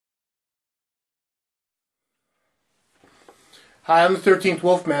Hi, I'm the 13th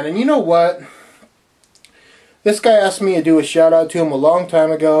Wolfman, and you know what? This guy asked me to do a shout out to him a long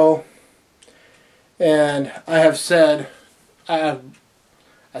time ago, and I have said, I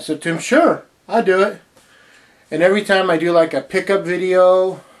said to him, sure, I'll do it. And every time I do like a pickup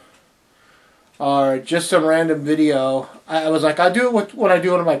video or just some random video, I was like, I'll do it when I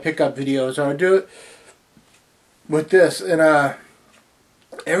do one of my pickup videos, or I'll do it with this. And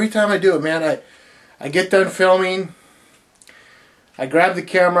every time I do it, man, I get done filming, I grab the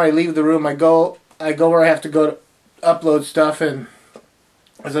camera, I leave the room, I go where I have to go to upload stuff, and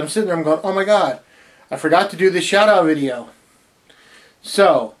as I'm sitting there, I'm going, oh my God, I forgot to do the shout out video.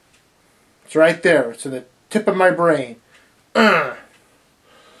 So, it's right there. It's in the tip of my brain. So,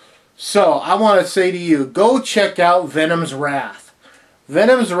 I want to say to you, go check out Venom's Wrath.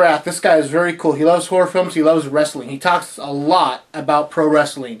 Venom's Wrath, this guy is very cool. He loves horror films, he loves wrestling. He talks a lot about pro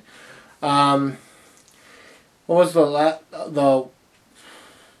wrestling. What was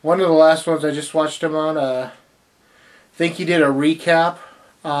one of the last ones I just watched him on? I think he did a recap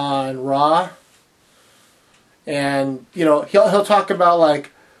on Raw. And, you know, he'll talk about, like,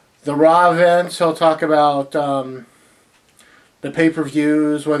 the Raw events. He'll talk about the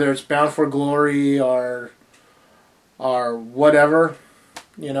pay-per-views, whether it's Bound for Glory or whatever.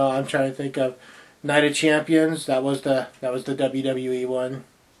 You know, I'm trying to think of Night of Champions. That was the WWE one.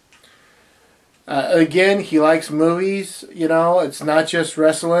 Again, he likes movies. You know, it's not just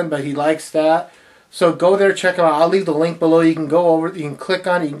wrestling, but he likes that. So go there, check him out. I'll leave the link below. You can go over. You can click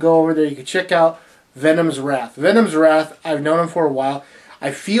on it. You can go over there. You can check out Venom's Wrath. Venom's Wrath, I've known him for a while.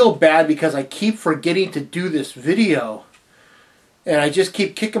 I feel bad because I keep forgetting to do this video. And I just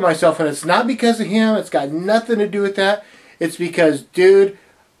keep kicking myself. And it's not because of him. It's got nothing to do with that. It's because, dude,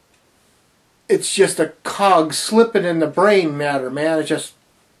 it's just a cog slipping in the brain matter, man. It's just,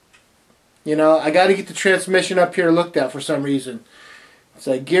 you know, I got to get the transmission up here looked at for some reason. It's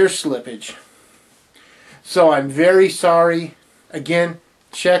like gear slippage. So I'm very sorry. Again,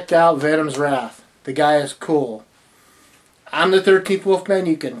 check out Venom's Wrath. The guy is cool. I'm the 13th Wolfman.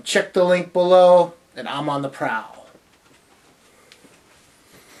 You can check the link below, and I'm on the prowl.